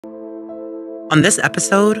On this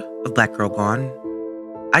episode of Black Girl Gone,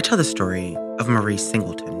 I tell the story of Marie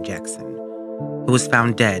Singleton-Jackson, who was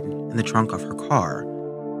found dead in the trunk of her car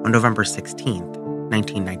on November 16th,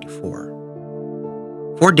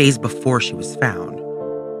 1994. 4 days before she was found,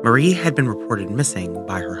 Marie had been reported missing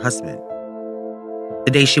by her husband.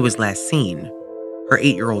 The day she was last seen, her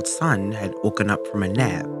 8-year-old son had woken up from a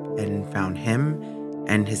nap and found him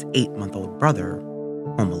and his 8-month-old brother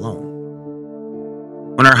home alone.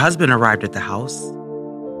 When her husband arrived at the house,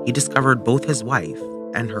 he discovered both his wife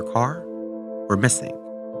and her car were missing.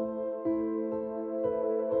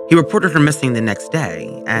 He reported her missing the next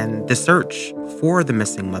day, and the search for the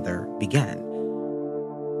missing mother began.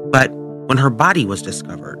 But when her body was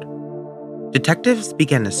discovered, detectives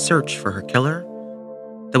began a search for her killer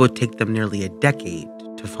that would take them nearly a decade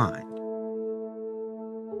to find.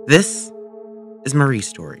 This is Marie's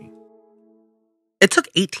story. It took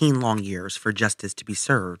 18 long years for justice to be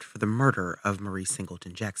served for the murder of Marie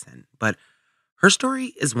Singleton-Jackson, but her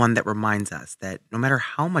story is one that reminds us that no matter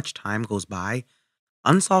how much time goes by,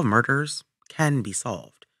 unsolved murders can be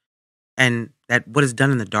solved, and that what is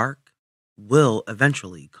done in the dark will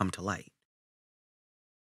eventually come to light.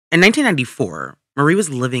 In 1994, Marie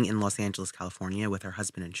was living in Los Angeles, California with her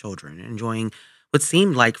husband and children, enjoying what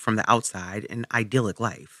seemed like from the outside an idyllic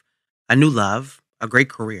life, a new love, a great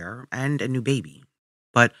career, and a new baby.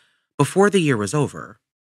 But before the year was over,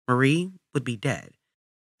 Marie would be dead,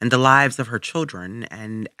 and the lives of her children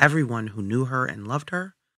and everyone who knew her and loved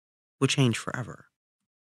her would change forever.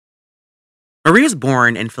 Marie was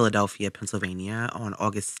born in Philadelphia, Pennsylvania on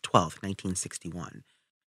August 12th, 1961.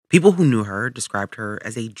 People who knew her described her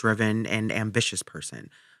as a driven and ambitious person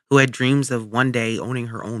who had dreams of one day owning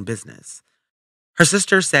her own business. Her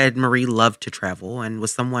sister said Marie loved to travel and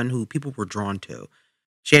was someone who people were drawn to.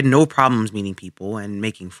 She had no problems meeting people and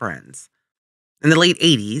making friends. In the late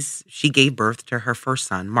 80s, she gave birth to her first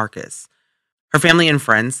son, Marcus. Her family and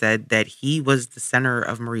friends said that he was the center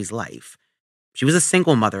of Marie's life. She was a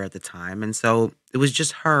single mother at the time, and so it was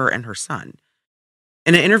just her and her son.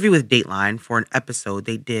 In an interview with Dateline for an episode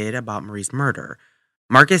they did about Marie's murder,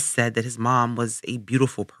 Marcus said that his mom was a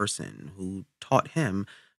beautiful person who taught him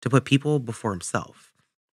to put people before himself.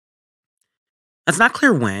 It's not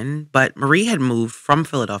clear when, but Marie had moved from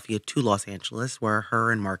Philadelphia to Los Angeles, where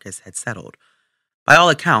her and Marcus had settled. By all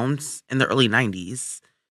accounts, in the early 90s,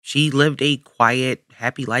 she lived a quiet,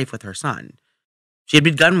 happy life with her son. She had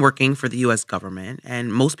begun working for the U.S. government,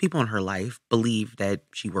 and most people in her life believed that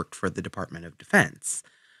she worked for the Department of Defense.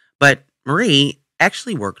 But Marie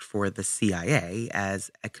actually worked for the CIA as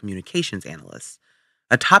a communications analyst,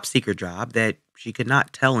 a top-secret job that she could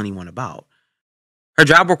not tell anyone about. Her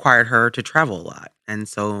job required her to travel a lot, and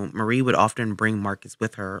so Marie would often bring Marcus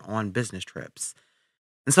with her on business trips.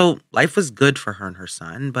 And so life was good for her and her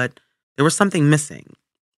son, but there was something missing.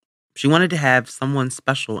 She wanted to have someone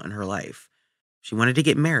special in her life. She wanted to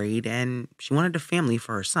get married, and she wanted a family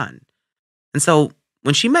for her son. And so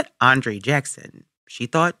when she met Andre Jackson, she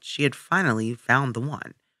thought she had finally found the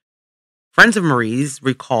one. Friends of Marie's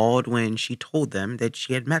recalled when she told them that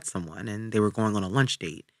she had met someone and they were going on a lunch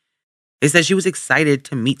date. They said she was excited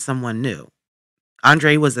to meet someone new.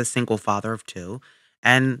 Andre was a single father of two,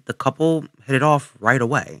 and the couple hit it off right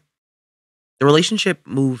away. The relationship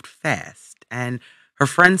moved fast, and her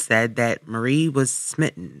friends said that Marie was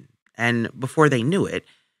smitten, and before they knew it,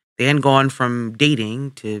 they had gone from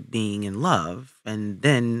dating to being in love, and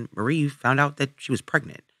then Marie found out that she was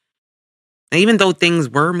pregnant. And even though things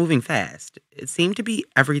were moving fast, it seemed to be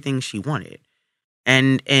everything she wanted.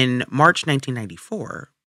 And in March 1994,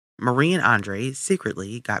 Marie and Andre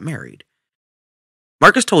secretly got married.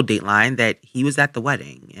 Marcus told Dateline that he was at the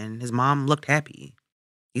wedding and his mom looked happy.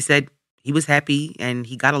 He said he was happy and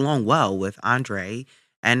he got along well with Andre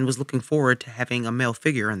and was looking forward to having a male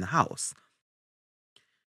figure in the house.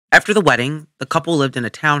 After the wedding, the couple lived in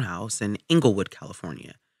a townhouse in Inglewood,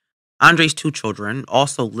 California. Andre's 2 children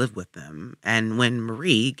also lived with them, and when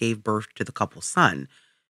Marie gave birth to the couple's son,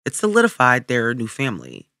 it solidified their new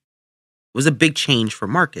family. It was a big change for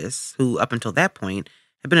Marcus, who up until that point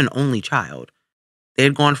had been an only child. They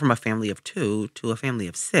had gone from a family of 2 to a family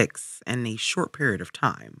of 6 in a short period of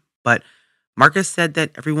time. But Marcus said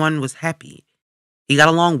that everyone was happy. He got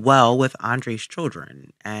along well with Andre's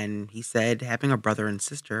children, and he said having a brother and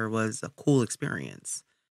sister was a cool experience.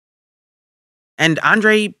 And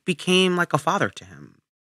Andre became like a father to him.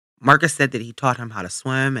 Marcus said that he taught him how to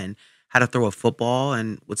swim and how to throw a football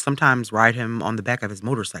and would sometimes ride him on the back of his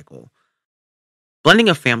motorcycle. Blending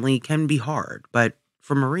a family can be hard, but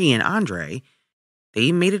for Marie and Andre,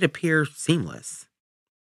 they made it appear seamless.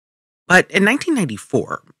 But in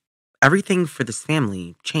 1994, everything for this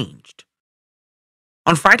family changed.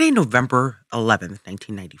 On Friday, November 11th,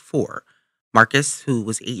 1994, Marcus, who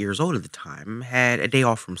was 8 years old at the time, had a day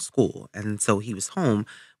off from school, and so he was home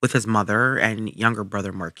with his mother and younger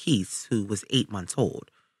brother Marquise, who was 8 months old.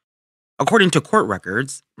 According to court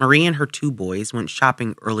records, Marie and her two boys went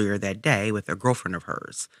shopping earlier that day with a girlfriend of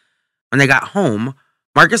hers. When they got home,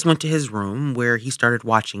 Marcus went to his room where he started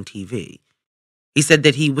watching TV. He said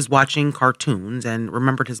that he was watching cartoons and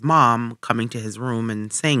remembered his mom coming to his room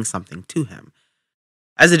and saying something to him.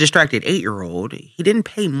 As a distracted 8-year-old, he didn't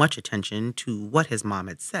pay much attention to what his mom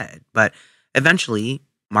had said, but eventually,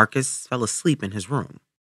 Marcus fell asleep in his room.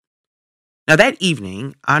 Now, that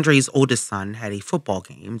evening, Andre's oldest son had a football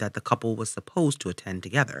game that the couple was supposed to attend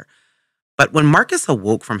together. But when Marcus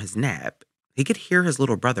awoke from his nap, he could hear his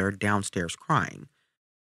little brother downstairs crying.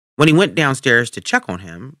 When he went downstairs to check on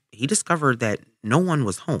him, he discovered that no one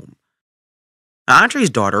was home. Now, Andre's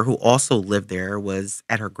daughter, who also lived there, was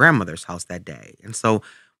at her grandmother's house that day. And so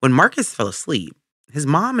when Marcus fell asleep, his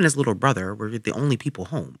mom and his little brother were the only people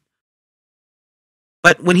home.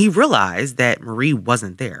 But when he realized that Marie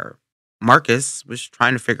wasn't there, Marcus was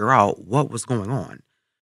trying to figure out what was going on.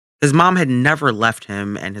 His mom had never left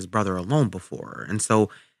him and his brother alone before. And so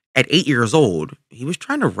at 8 years old, he was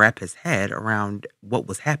trying to wrap his head around what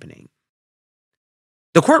was happening.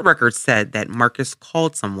 The court records said that Marcus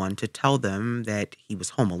called someone to tell them that he was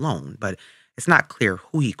home alone, but it's not clear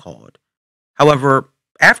who he called. However,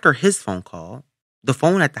 after his phone call, the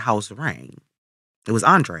phone at the house rang. It was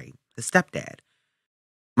Andre, his stepdad.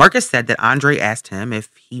 Marcus said that Andre asked him if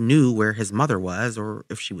he knew where his mother was or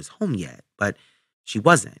if she was home yet, but she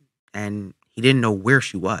wasn't, and he didn't know where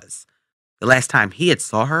she was. The last time he had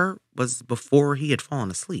saw her was before he had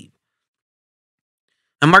fallen asleep.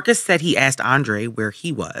 And Marcus said he asked Andre where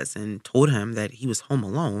he was and told him that he was home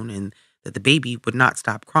alone and that the baby would not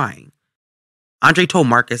stop crying. Andre told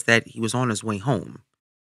Marcus that he was on his way home.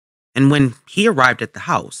 And when he arrived at the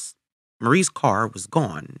house, Marie's car was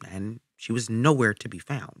gone and she was nowhere to be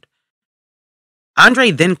found.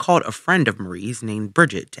 Andre then called a friend of Marie's named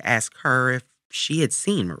Bridget to ask her if she had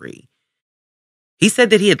seen Marie. He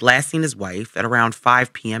said that he had last seen his wife at around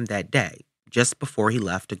 5 p.m. that day, just before he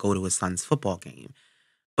left to go to his son's football game.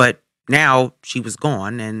 But now she was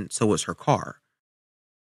gone, and so was her car.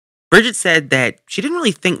 Bridget said that she didn't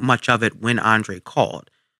really think much of it when Andre called.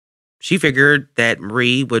 She figured that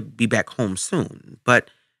Marie would be back home soon. But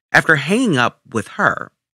after hanging up with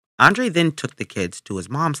her, Andre then took the kids to his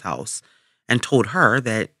mom's house and told her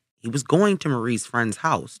that he was going to Marie's friend's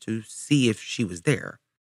house to see if she was there.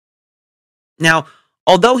 Now,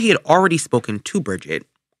 although he had already spoken to Bridget,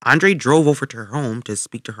 Andre drove over to her home to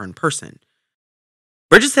speak to her in person.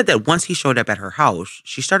 Bridget said that once he showed up at her house,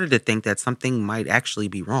 she started to think that something might actually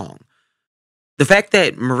be wrong. The fact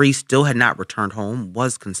that Marie still had not returned home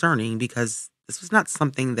was concerning because this was not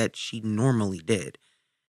something that she normally did.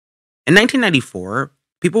 In 1994,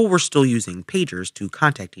 people were still using pagers to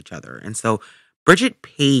contact each other, and so Bridget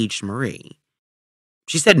paged Marie.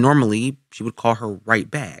 She said normally she would call her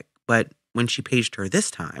right back, but when she paged her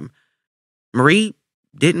this time, Marie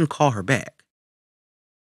didn't call her back.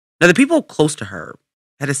 Now, the people close to her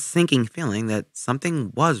had a sinking feeling that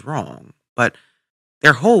something was wrong, but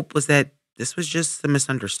their hope was that this was just a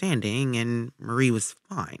misunderstanding and Marie was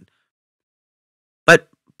fine. But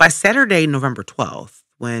by Saturday, November 12th,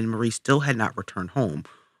 when Marie still had not returned home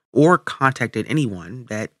or contacted anyone,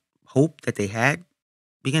 that hope that they had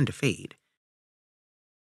began to fade.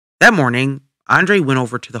 That morning, Andre went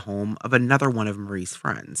over to the home of another one of Marie's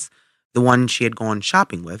friends, the one she had gone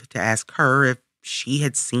shopping with, to ask her if she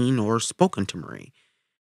had seen or spoken to Marie.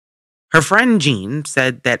 Her friend Jean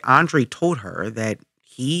said that Andre told her that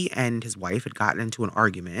he and his wife had gotten into an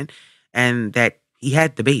argument and that he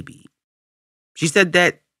had the baby. She said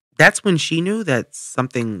that that's when she knew that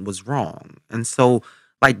something was wrong. And so,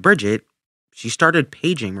 like Bridget, she started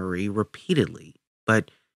paging Marie repeatedly,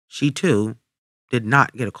 but she too did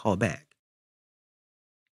not get a call back.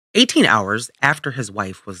 18 hours after his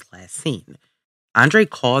wife was last seen, Andre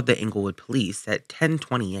called the Inglewood police at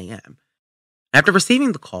 10:20 a.m. After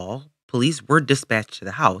receiving the call, police were dispatched to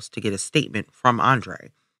the house to get a statement from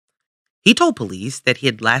Andre. He told police that he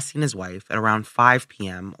had last seen his wife at around 5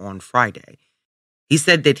 p.m. on Friday. He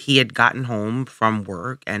said that he had gotten home from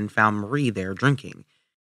work and found Marie there drinking.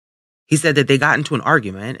 He said that they got into an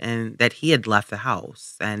argument and that he had left the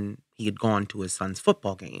house and he had gone to his son's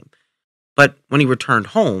football game. But when he returned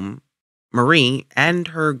home, Marie and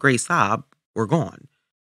her gray Saab were gone.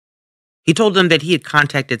 He told them that he had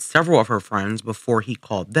contacted several of her friends before he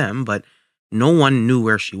called them, but no one knew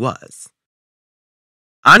where she was.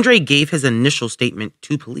 Andre gave his initial statement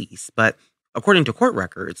to police, but according to court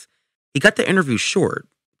records, he cut the interview short,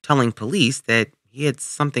 telling police that he had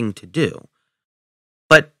something to do.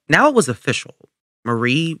 But now it was official.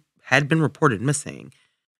 Marie had been reported missing,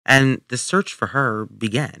 and the search for her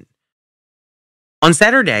began. On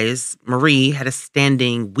Saturdays, Marie had a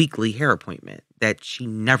standing weekly hair appointment that she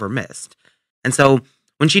never missed. And so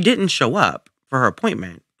when she didn't show up for her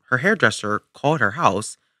appointment, her hairdresser called her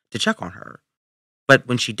house to check on her. But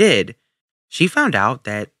when she did, she found out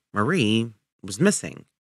that Marie was missing.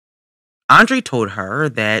 Andre told her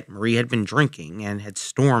that Marie had been drinking and had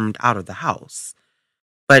stormed out of the house.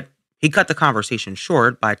 But he cut the conversation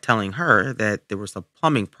short by telling her that there was a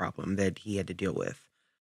plumbing problem that he had to deal with.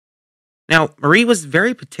 Now, Marie was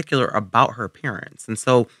very particular about her appearance, and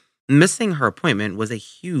so missing her appointment was a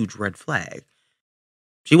huge red flag.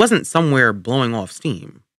 She wasn't somewhere blowing off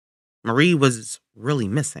steam. Marie was really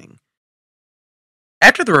missing.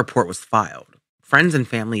 After the report was filed, friends and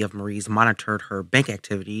family of Marie's monitored her bank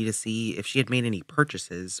activity to see if she had made any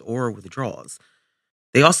purchases or withdrawals.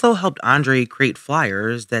 They also helped Andre create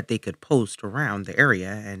flyers that they could post around the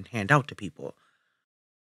area and hand out to people.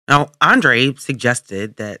 Now, Andre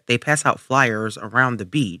suggested that they pass out flyers around the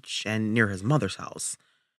beach and near his mother's house.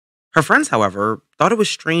 Her friends, however, thought it was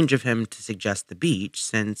strange of him to suggest the beach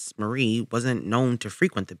since Marie wasn't known to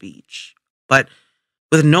frequent the beach. But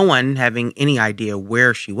with no one having any idea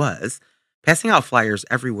where she was, passing out flyers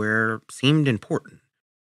everywhere seemed important.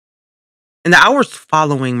 In the hours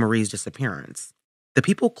following Marie's disappearance, the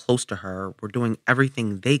people close to her were doing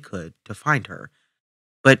everything they could to find her,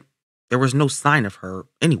 but there was no sign of her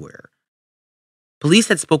anywhere. Police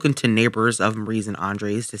had spoken to neighbors of Marie's and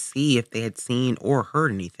Andre's to see if they had seen or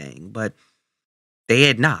heard anything, but they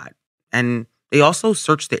had not. And they also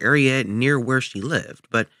searched the area near where she lived,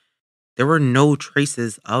 but there were no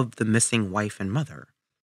traces of the missing wife and mother.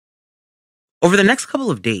 Over the next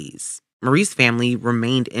couple of days, Marie's family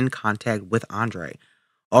remained in contact with Andre,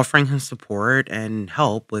 offering him support and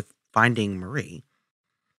help with finding Marie.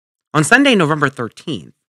 On Sunday, November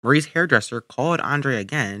 13th, Marie's hairdresser called Andre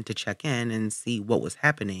again to check in and see what was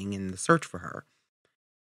happening in the search for her.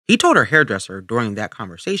 He told her hairdresser during that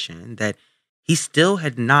conversation that he still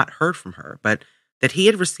had not heard from her, but that he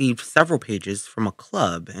had received several pages from a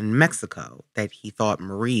club in Mexico that he thought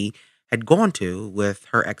Marie had gone to with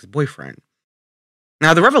her ex-boyfriend.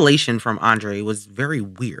 Now, the revelation from Andre was very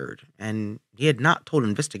weird, and he had not told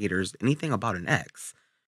investigators anything about an ex.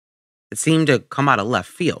 It seemed to come out of left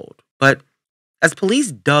field, but as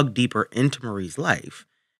police dug deeper into Marie's life,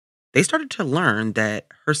 they started to learn that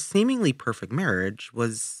her seemingly perfect marriage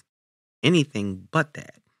was anything but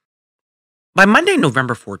that. By Monday,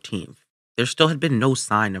 November 14th, there still had been no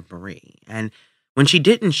sign of Marie, and when she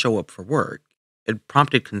didn't show up for work, it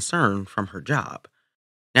prompted concern from her job.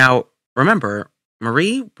 Now, remember,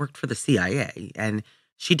 Marie worked for the CIA, and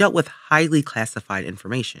she dealt with highly classified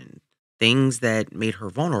information, things that made her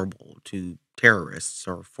vulnerable to terrorists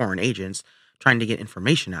or foreign agents trying to get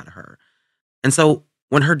information out of her. And so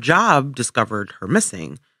when her job discovered her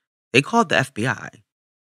missing, they called the FBI.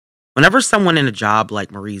 Whenever someone in a job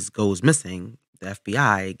like Marie's goes missing, the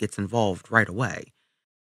FBI gets involved right away.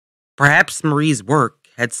 Perhaps Marie's work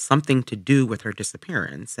had something to do with her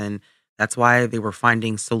disappearance, and that's why they were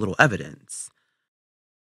finding so little evidence.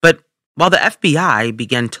 But while the FBI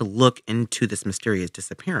began to look into this mysterious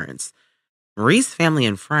disappearance, Marie's family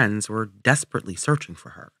and friends were desperately searching for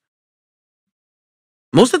her.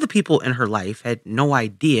 Most of the people in her life had no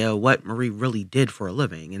idea what Marie really did for a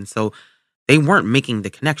living, and so they weren't making the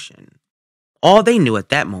connection. All they knew at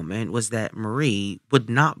that moment was that Marie would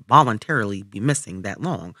not voluntarily be missing that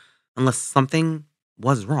long unless something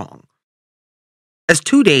was wrong. As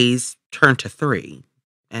 2 days turned to 3,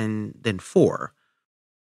 and then 4,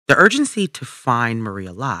 the urgency to find Marie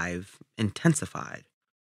alive intensified.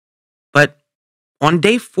 But on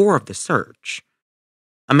day 4 of the search,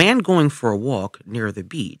 a man going for a walk near the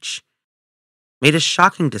beach made a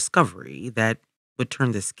shocking discovery that would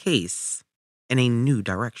turn this case in a new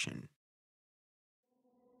direction.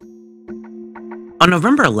 On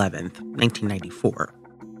November 11th, 1994,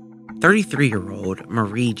 33-year-old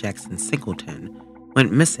Marie Jackson Singleton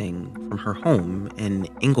went missing from her home in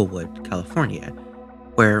Inglewood, California,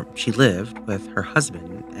 where she lived with her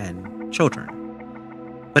husband and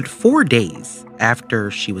children. But 4 days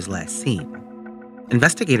after she was last seen,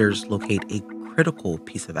 investigators locate a critical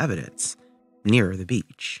piece of evidence near the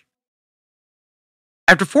beach.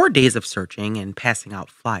 After 4 days of searching and passing out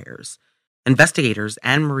flyers, investigators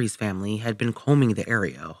and Marie's family had been combing the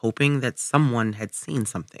area, hoping that someone had seen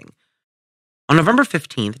something. On November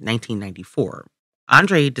 15th, 1994,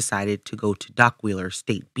 Andre decided to go to Dockwheeler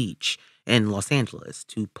State Beach in Los Angeles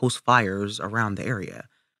to post flyers around the area.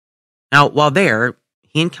 Now, while there,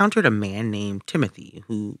 he encountered a man named Timothy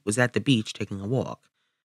who was at the beach taking a walk.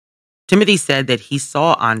 Timothy said that he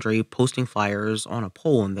saw Andre posting flyers on a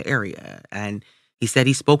pole in the area, and he said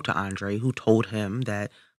he spoke to Andre, who told him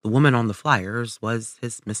that the woman on the flyers was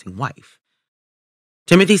his missing wife.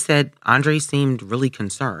 Timothy said Andre seemed really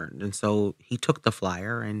concerned, and so he took the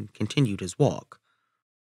flyer and continued his walk.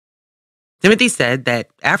 Timothy said that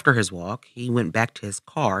after his walk, he went back to his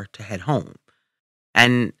car to head home.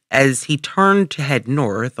 And as he turned to head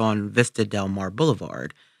north on Vista Del Mar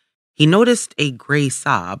Boulevard, he noticed a gray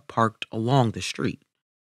Saab parked along the street.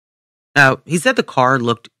 Now, he said the car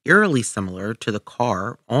looked eerily similar to the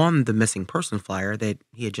car on the missing person flyer that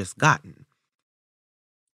he had just gotten.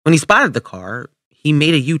 When he spotted the car, he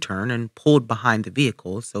made a U turn and pulled behind the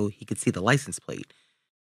vehicle so he could see the license plate.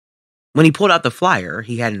 When he pulled out the flyer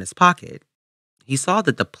he had in his pocket, he saw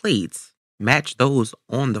that the plates matched those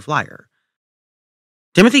on the flyer.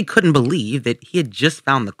 Timothy couldn't believe that he had just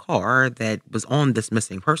found the car that was on this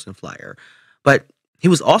missing person flyer, but he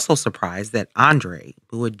was also surprised that Andre,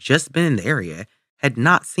 who had just been in the area, had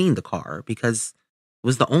not seen the car because it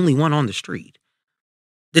was the only one on the street.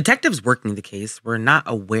 Detectives working the case were not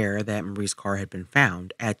aware that Marie's car had been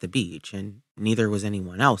found at the beach, and neither was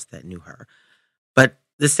anyone else that knew her. But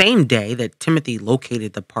the same day that Timothy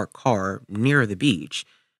located the parked car near the beach,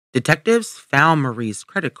 detectives found Marie's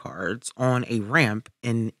credit cards on a ramp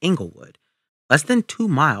in Inglewood, less than 2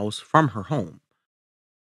 miles from her home.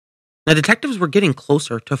 Now, detectives were getting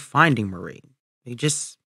closer to finding Marie. They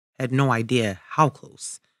just had no idea how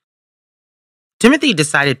close. Timothy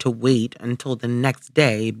decided to wait until the next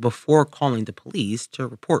day before calling the police to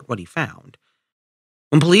report what he found.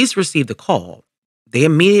 When police received the call, they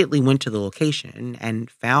immediately went to the location and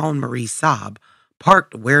found Marie's Saab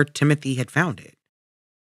parked where Timothy had found it.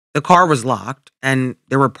 The car was locked, and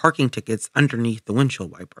there were parking tickets underneath the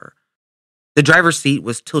windshield wiper. The driver's seat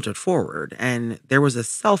was tilted forward, and there was a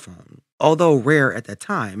cell phone, although rare at that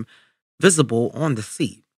time, visible on the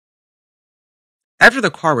seat. After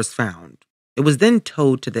the car was found, it was then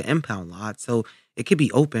towed to the impound lot so it could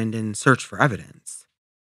be opened and searched for evidence.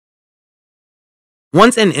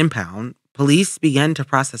 Once in impound, police began to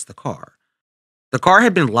process the car. The car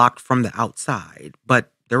had been locked from the outside,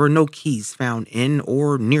 but there were no keys found in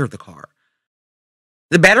or near the car.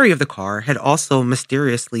 The battery of the car had also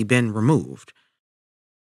mysteriously been removed.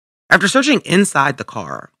 After searching inside the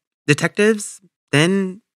car, detectives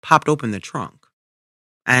then popped open the trunk,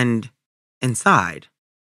 and inside,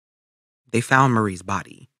 they found Marie's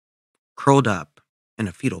body, curled up in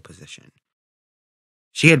a fetal position.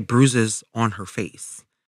 She had bruises on her face.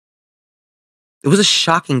 It was a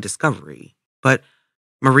shocking discovery, but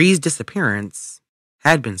Marie's disappearance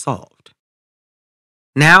had been solved.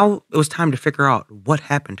 Now it was time to figure out what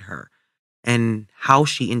happened to her and how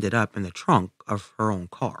she ended up in the trunk of her own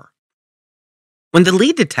car. When the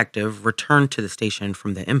lead detective returned to the station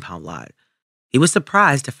from the impound lot, he was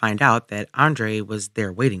surprised to find out that Andre was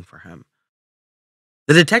there waiting for him.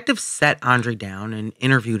 The detective sat Andre down and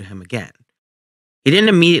interviewed him again. He didn't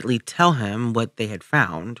immediately tell him what they had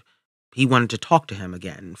found. He wanted to talk to him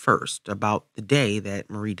again first about the day that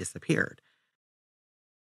Marie disappeared.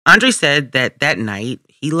 Andre said that that night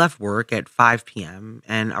he left work at 5 p.m.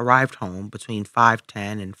 and arrived home between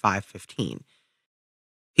 5:10 and 5:15.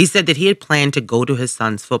 He said that he had planned to go to his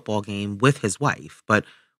son's football game with his wife, but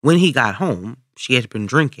when he got home, she had been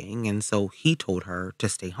drinking, and so he told her to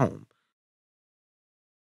stay home.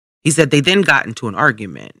 He said they then got into an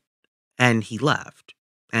argument, and he left.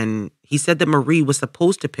 And he said that Marie was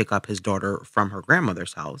supposed to pick up his daughter from her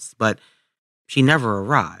grandmother's house, but she never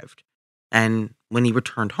arrived. And when he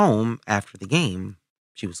returned home after the game,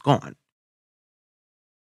 she was gone.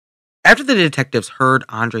 After the detectives heard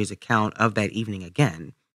Andre's account of that evening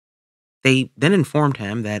again, they then informed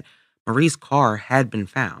him that Marie's car had been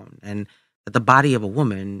found and that the body of a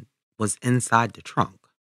woman was inside the trunk.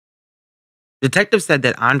 Detectives said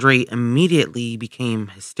that Andre immediately became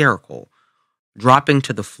hysterical, dropping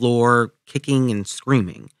to the floor, kicking and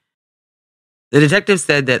screaming. The detective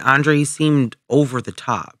said that Andre seemed over the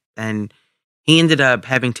top, and he ended up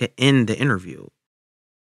having to end the interview.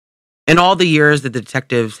 In all the years that the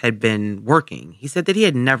detectives had been working, he said that he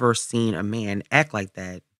had never seen a man act like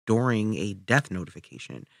that during a death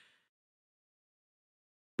notification.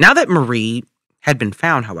 Now that Marie had been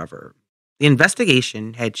found, however, the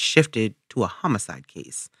investigation had shifted to a homicide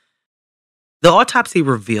case. The autopsy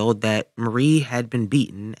revealed that Marie had been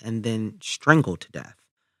beaten and then strangled to death.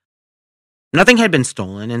 Nothing had been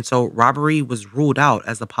stolen, and so robbery was ruled out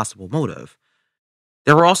as a possible motive.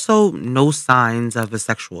 There were also no signs of a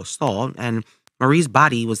sexual assault, and Marie's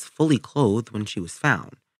body was fully clothed when she was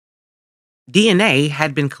found. DNA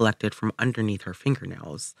had been collected from underneath her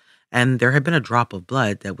fingernails, and there had been a drop of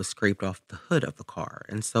blood that was scraped off the hood of the car.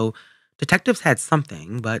 And so detectives had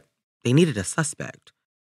something, but they needed a suspect.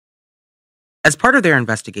 As part of their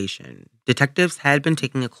investigation, detectives had been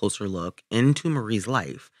taking a closer look into Marie's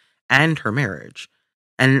life and her marriage,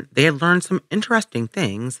 and they had learned some interesting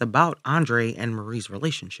things about Andre and Marie's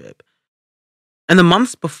relationship. In the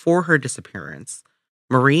months before her disappearance,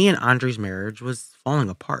 Marie and Andre's marriage was falling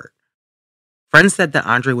apart. Friends said that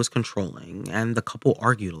Andre was controlling, and the couple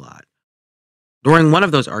argued a lot. During one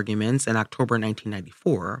of those arguments in October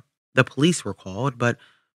 1994, the police were called, but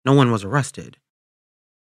no one was arrested.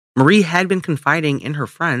 Marie had been confiding in her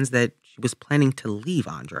friends that she was planning to leave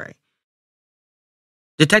Andre.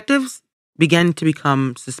 Detectives began to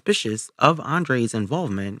become suspicious of Andre's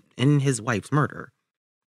involvement in his wife's murder.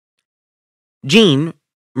 Jean,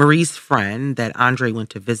 Marie's friend that Andre went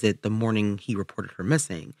to visit the morning he reported her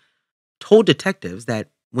missing, told detectives that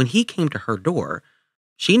when he came to her door,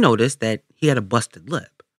 she noticed that he had a busted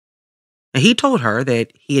lip. And he told her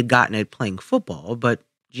that he had gotten it playing football, but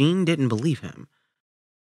Jean didn't believe him.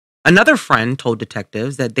 Another friend told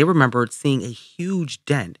detectives that they remembered seeing a huge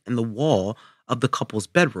dent in the wall of the couple's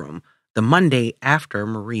bedroom the Monday after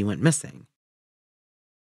Marie went missing.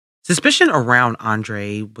 Suspicion around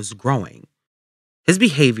Andre was growing. His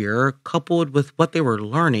behavior, coupled with what they were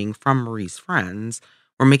learning from Marie's friends,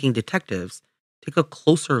 were making detectives take a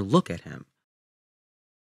closer look at him.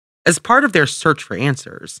 As part of their search for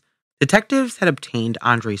answers, detectives had obtained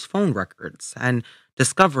Andre's phone records and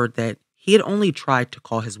discovered that he had only tried to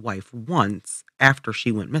call his wife once after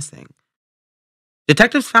she went missing.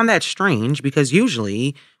 Detectives found that strange because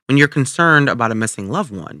usually, when you're concerned about a missing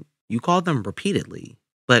loved one, you call them repeatedly.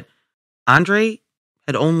 But Andre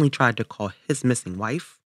had only tried to call his missing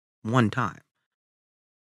wife one time.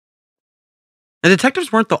 The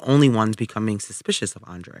detectives weren't the only ones becoming suspicious of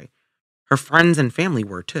Andre. Her friends and family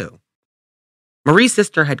were too. Marie's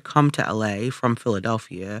sister had come to LA from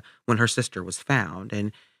Philadelphia when her sister was found,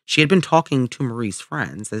 and she had been talking to Marie's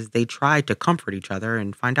friends as they tried to comfort each other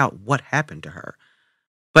and find out what happened to her.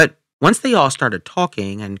 But once they all started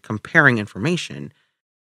talking and comparing information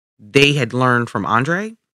they had learned from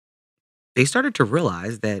Andre, they started to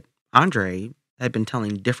realize that Andre had been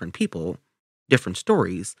telling different people different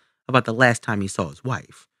stories about the last time he saw his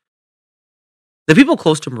wife. The people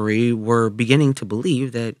close to Marie were beginning to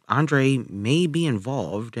believe that Andre may be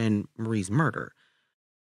involved in Marie's murder.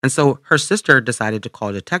 And so her sister decided to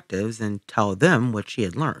call detectives and tell them what she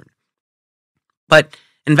had learned. But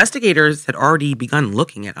investigators had already begun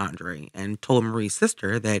looking at Andre and told Marie's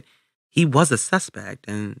sister that he was a suspect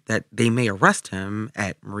and that they may arrest him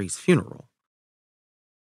at Marie's funeral.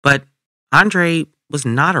 But Andre was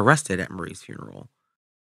not arrested at Marie's funeral.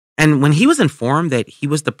 And when he was informed that he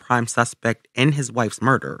was the prime suspect in his wife's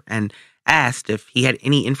murder and asked if he had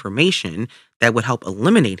any information that would help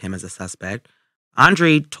eliminate him as a suspect,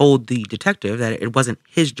 Andre told the detective that it wasn't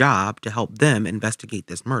his job to help them investigate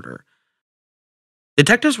this murder.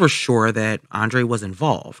 Detectives were sure that Andre was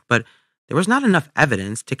involved, but there was not enough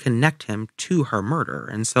evidence to connect him to her murder,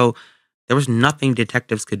 and so there was nothing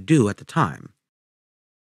detectives could do at the time.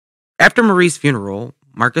 After Marie's funeral,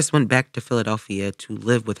 Marcus went back to Philadelphia to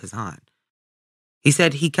live with his aunt. He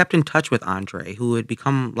said he kept in touch with Andre, who had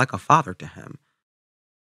become like a father to him.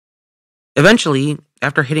 Eventually,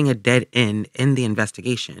 after hitting a dead end in the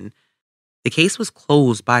investigation, the case was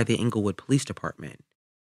closed by the Inglewood Police Department.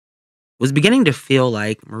 It was beginning to feel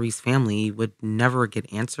like Marie's family would never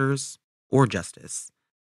get answers or justice.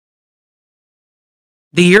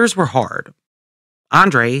 The years were hard.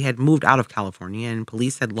 Andre had moved out of California and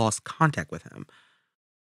police had lost contact with him.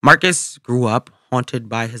 Marcus grew up haunted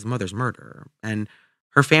by his mother's murder, and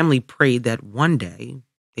her family prayed that one day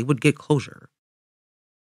they would get closure.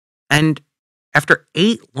 And after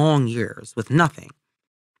 8 long years with nothing,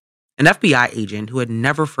 an FBI agent who had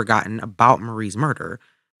never forgotten about Marie's murder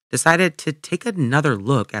decided to take another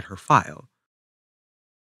look at her file.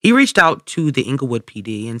 He reached out to the Inglewood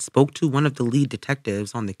PD and spoke to one of the lead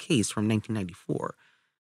detectives on the case from 1994.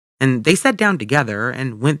 And they sat down together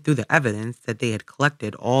and went through the evidence that they had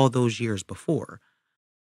collected all those years before.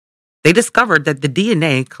 They discovered that the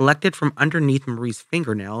DNA collected from underneath Marie's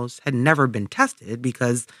fingernails had never been tested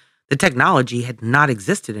because the technology had not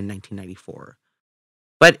existed in 1994.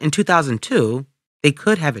 But in 2002, they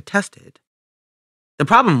could have it tested. The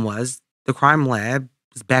problem was the crime lab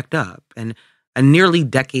was backed up and a nearly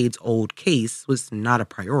decades old case was not a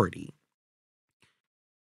priority.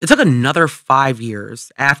 It took another 5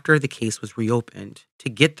 years after the case was reopened to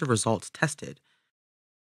get the results tested.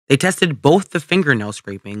 They tested both the fingernail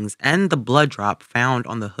scrapings and the blood drop found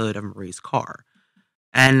on the hood of Marie's car.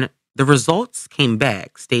 And the results came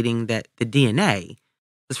back stating that the DNA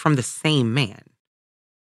was from the same man.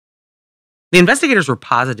 The investigators were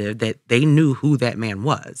positive that they knew who that man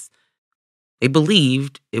was. They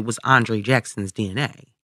believed it was Andre Jackson's DNA,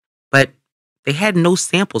 but they had no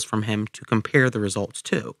samples from him to compare the results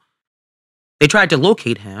to. They tried to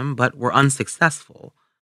locate him, but were unsuccessful.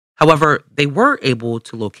 However, they were able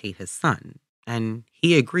to locate his son, and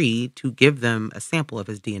he agreed to give them a sample of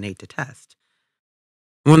his DNA to test.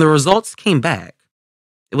 When the results came back,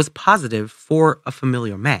 it was positive for a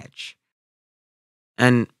familiar match.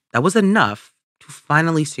 And that was enough to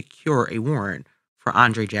finally secure a warrant for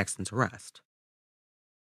Andre Jackson's arrest.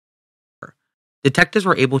 Detectives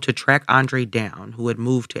were able to track Andre down, who had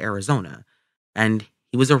moved to Arizona, and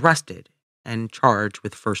he was arrested and charged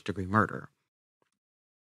with first-degree murder.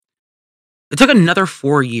 It took another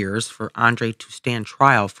 4 years for Andre to stand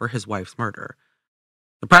trial for his wife's murder.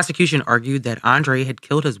 The prosecution argued that Andre had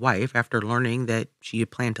killed his wife after learning that she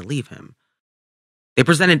had planned to leave him. They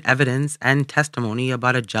presented evidence and testimony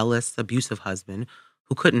about a jealous, abusive husband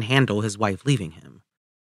who couldn't handle his wife leaving him.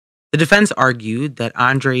 The defense argued that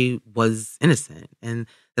Andre was innocent and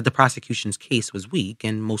that the prosecution's case was weak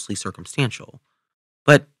and mostly circumstantial.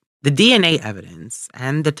 But the DNA evidence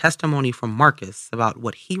and the testimony from Marcus about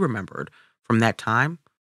what he remembered from that time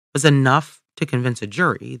was enough to convince a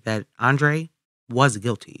jury that Andre was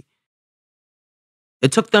guilty.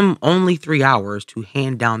 It took them only 3 hours to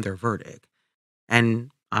hand down their verdict,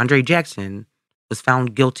 and Andre Jackson was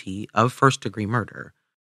found guilty of first-degree murder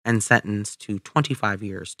and sentenced to 25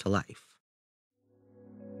 years to life.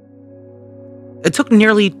 It took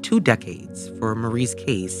nearly 2 decades for Marie's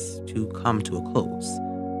case to come to a close.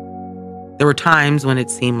 There were times when it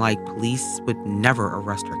seemed like police would never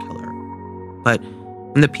arrest her killer. But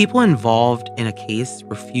when the people involved in a case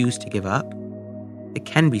refuse to give up, it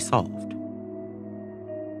can be solved.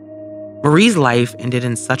 Marie's life ended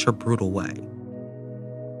in such a brutal way.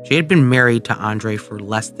 She had been married to Andre for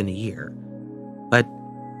less than a year, but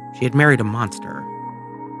she had married a monster.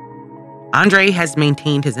 Andre has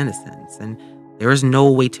maintained his innocence, and there is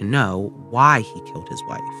no way to know why he killed his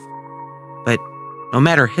wife. But no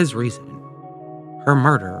matter his reason, her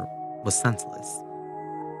murder was senseless.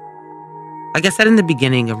 Like I said in the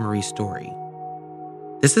beginning of Marie's story,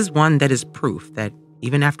 this is one that is proof that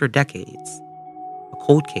even after decades, a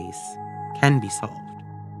cold case can be solved.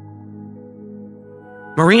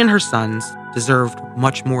 Marie and her sons deserved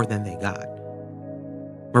much more than they got.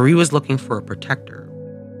 Marie was looking for a protector,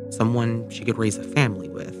 someone she could raise a family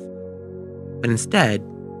with. But instead,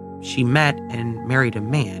 she met and married a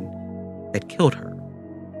man that killed her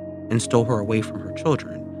and stole her away from her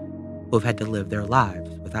children, who have had to live their lives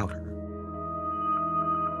without her.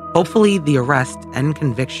 Hopefully, the arrest and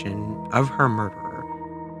conviction of her murderer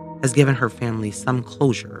has given her family some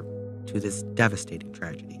closure to this devastating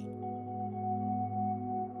tragedy.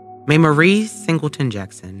 May Marie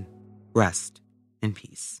Singleton-Jackson rest in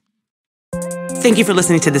peace. Thank you for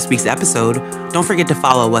listening to this week's episode. Don't forget to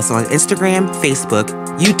follow us on Instagram, Facebook,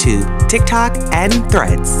 YouTube, TikTok, and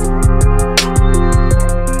Threads.